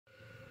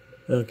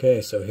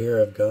Okay, so here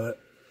I've got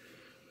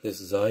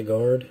this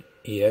Zygarde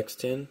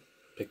Tin.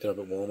 Picked it up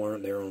at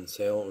Walmart. They were on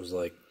sale. It was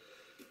like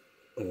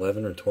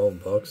 11 or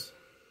 12 bucks,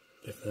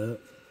 if that.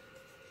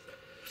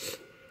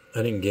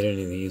 I didn't get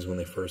any of these when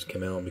they first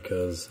came out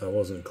because I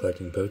wasn't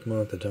collecting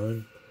Pokemon at the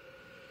time.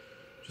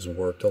 Just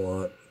worked a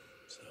lot.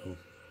 So,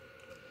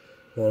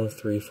 one of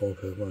 3 full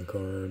Pokemon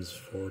cards,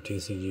 4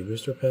 TCG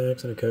booster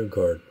packs, and a code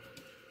card.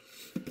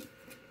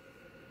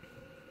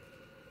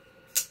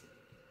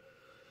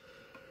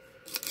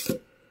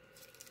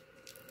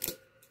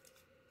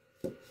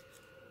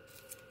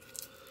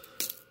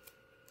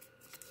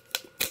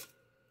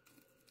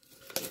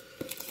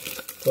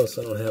 Plus,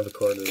 I don't have a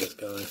card of this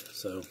guy,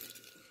 so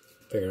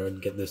figured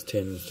I'd get this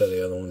tin instead of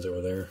the other ones that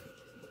were there.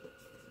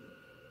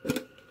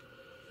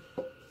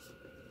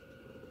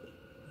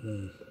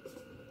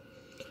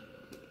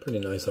 Pretty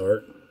nice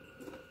art.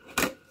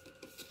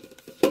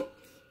 I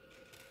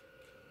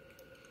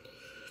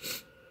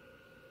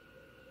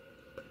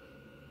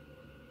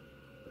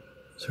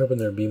was hoping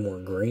there'd be more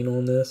green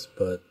on this,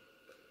 but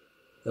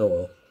oh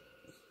well.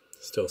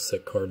 Still a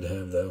sick card to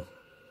have, though.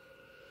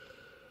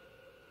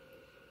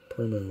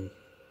 Promo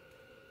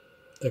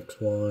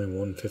XY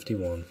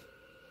 151.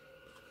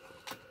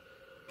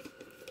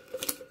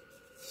 Let's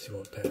see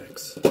what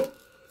packs.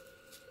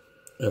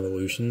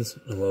 Evolutions.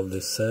 I love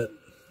this set.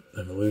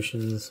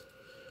 Evolutions,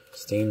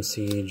 Steam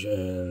Siege,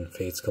 and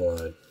Fates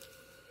Collide.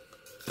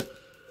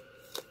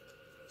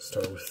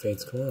 Start with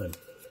Fates Collide.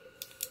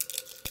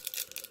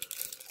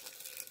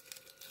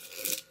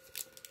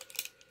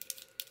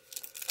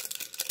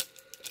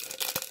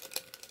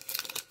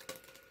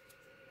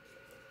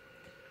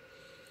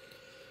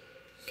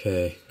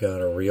 Okay, got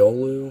a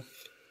Riolu,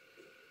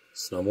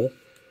 Snubble,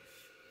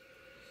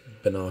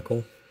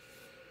 Binacle,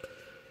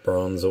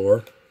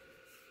 Bronzor,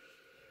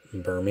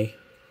 Burmy.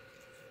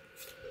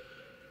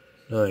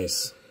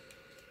 Nice.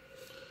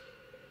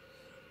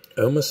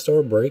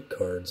 Omastar break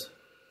cards.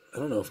 I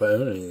don't know if I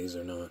own any of these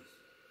or not.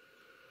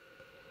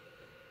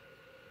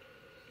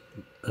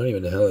 I don't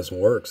even know how this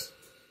works.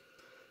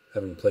 I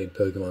haven't played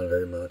Pokemon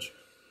very much.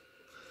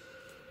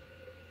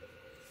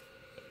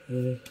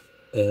 Okay.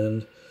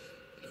 And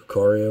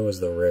Lucario is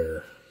the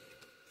rare.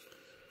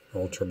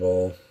 Ultra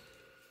Ball.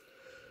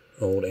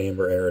 Old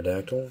Amber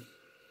Aerodactyl.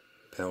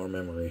 Power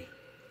Memory.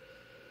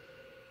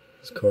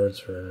 These cards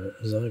for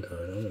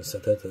Zygarde. I'm going to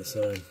set that to the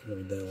side.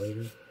 Read that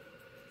later.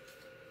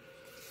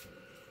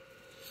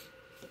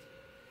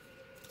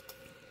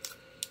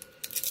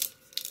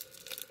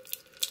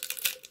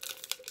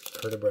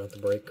 Heard about the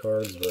break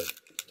cards, but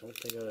don't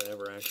think I've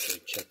ever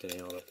actually checked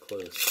it out up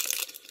close.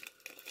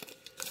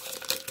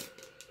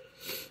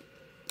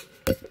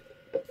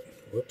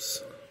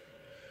 Whoops.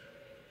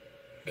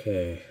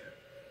 Okay.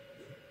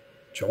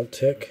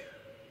 Joltik.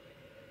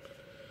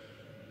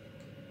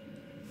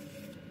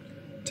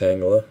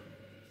 Tangela,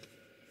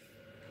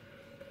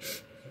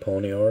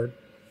 Pawniard,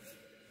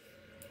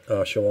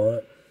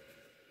 Oshawott,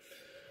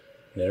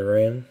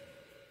 Nidoran,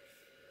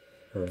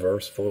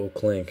 Reverse Foil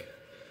Clink.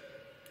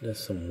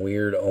 Just some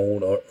weird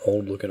old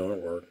looking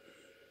artwork.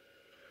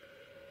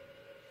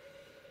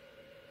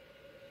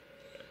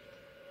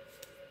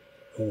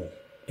 Oh,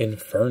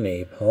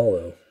 Infernape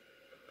Hollow.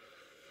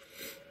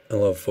 I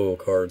love foil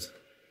cards.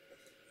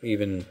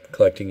 Even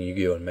collecting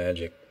Yu-Gi-Oh! And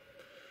Magic.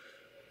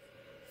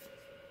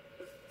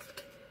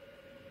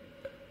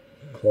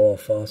 Claw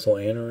Fossil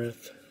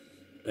Anorith.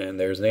 And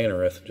there's an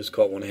Anorith. Just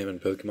caught one of him in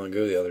Pokemon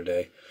Go the other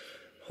day.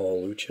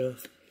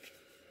 Hawlucha.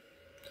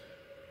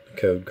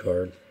 Code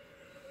card.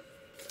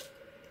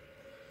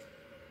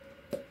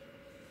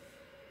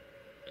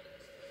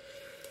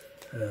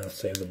 I'll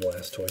save the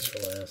Blastoise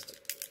for last.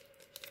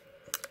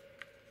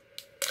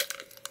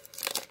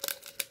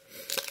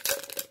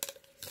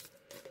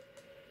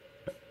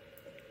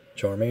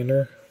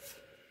 Charmander.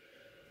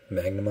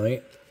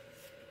 Magnemite.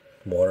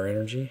 Water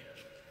Energy.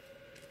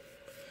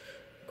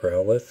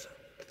 Growlithe,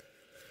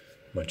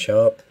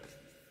 Machop,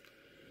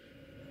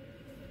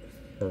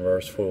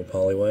 Reverse Foil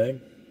Poliwag,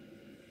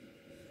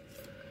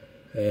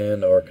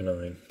 and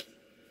Arcanine.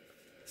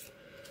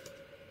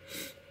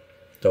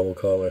 Double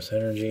Colorless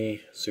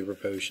Energy, Super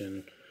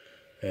Potion,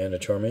 and a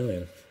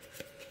Charmeleon.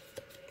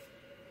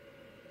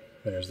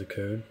 There's the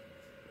code.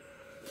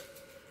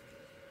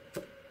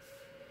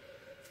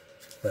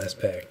 Last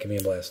pack. Give me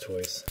a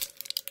Blastoise.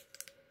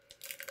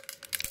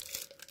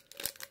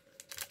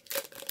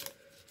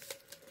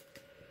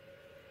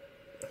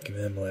 Give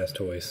me that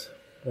Blastoise.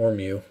 Or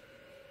Mew.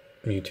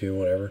 Mewtwo,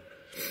 whatever.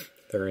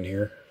 They're in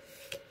here.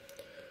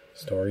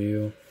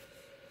 Staryu.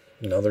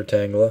 Another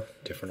Tangela.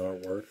 Different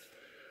artwork.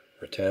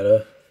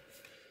 Rattata.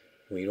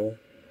 Weedle.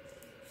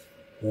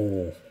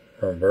 Ooh.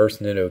 Reverse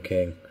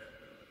Nidoking.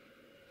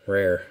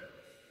 Rare.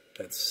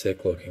 That's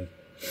sick looking.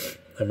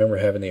 I remember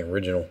having the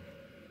original.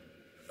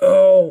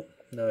 Oh!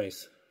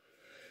 Nice.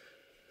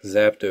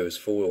 Zapdos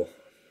foil.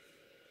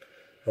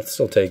 I'll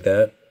still take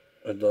that.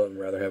 I'd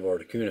rather have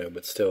Articuno,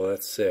 but still,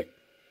 that's sick.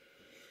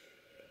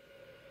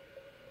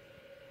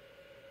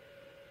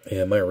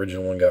 Yeah, my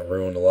original one got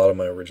ruined. A lot of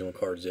my original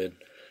cards did.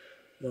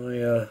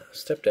 my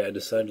stepdad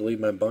decided to leave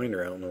my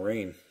binder out in the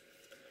rain.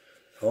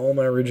 All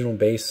my original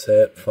base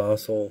set,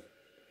 Fossil,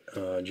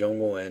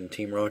 Jungle, and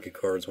Team Rocket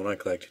cards when I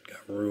collected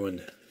got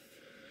ruined.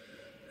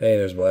 Hey,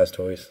 there's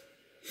Blastoise.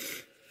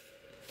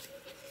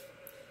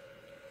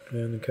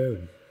 And the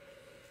code.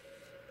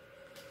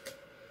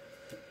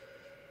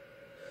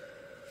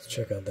 Let's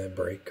check out that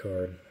break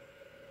card.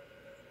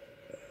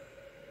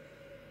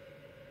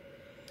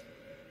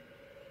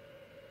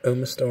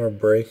 Omastar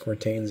Break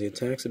retains the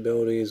attack's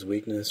abilities,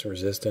 weakness,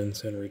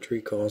 resistance, and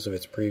retreat cost of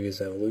its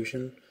previous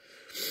evolution.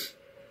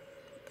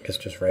 Guess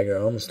just regular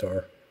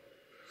Omastar.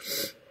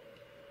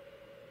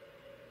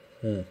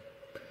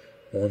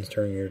 Once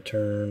during your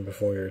turn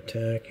before your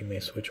attack, you may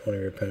switch one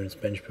of your opponent's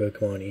bench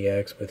Pokemon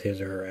EX with his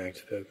or her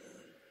active Pokemon.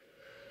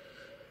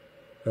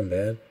 Not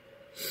bad.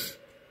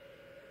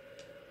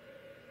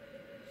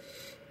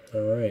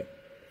 Alright.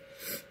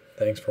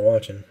 Thanks for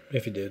watching,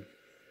 if you did.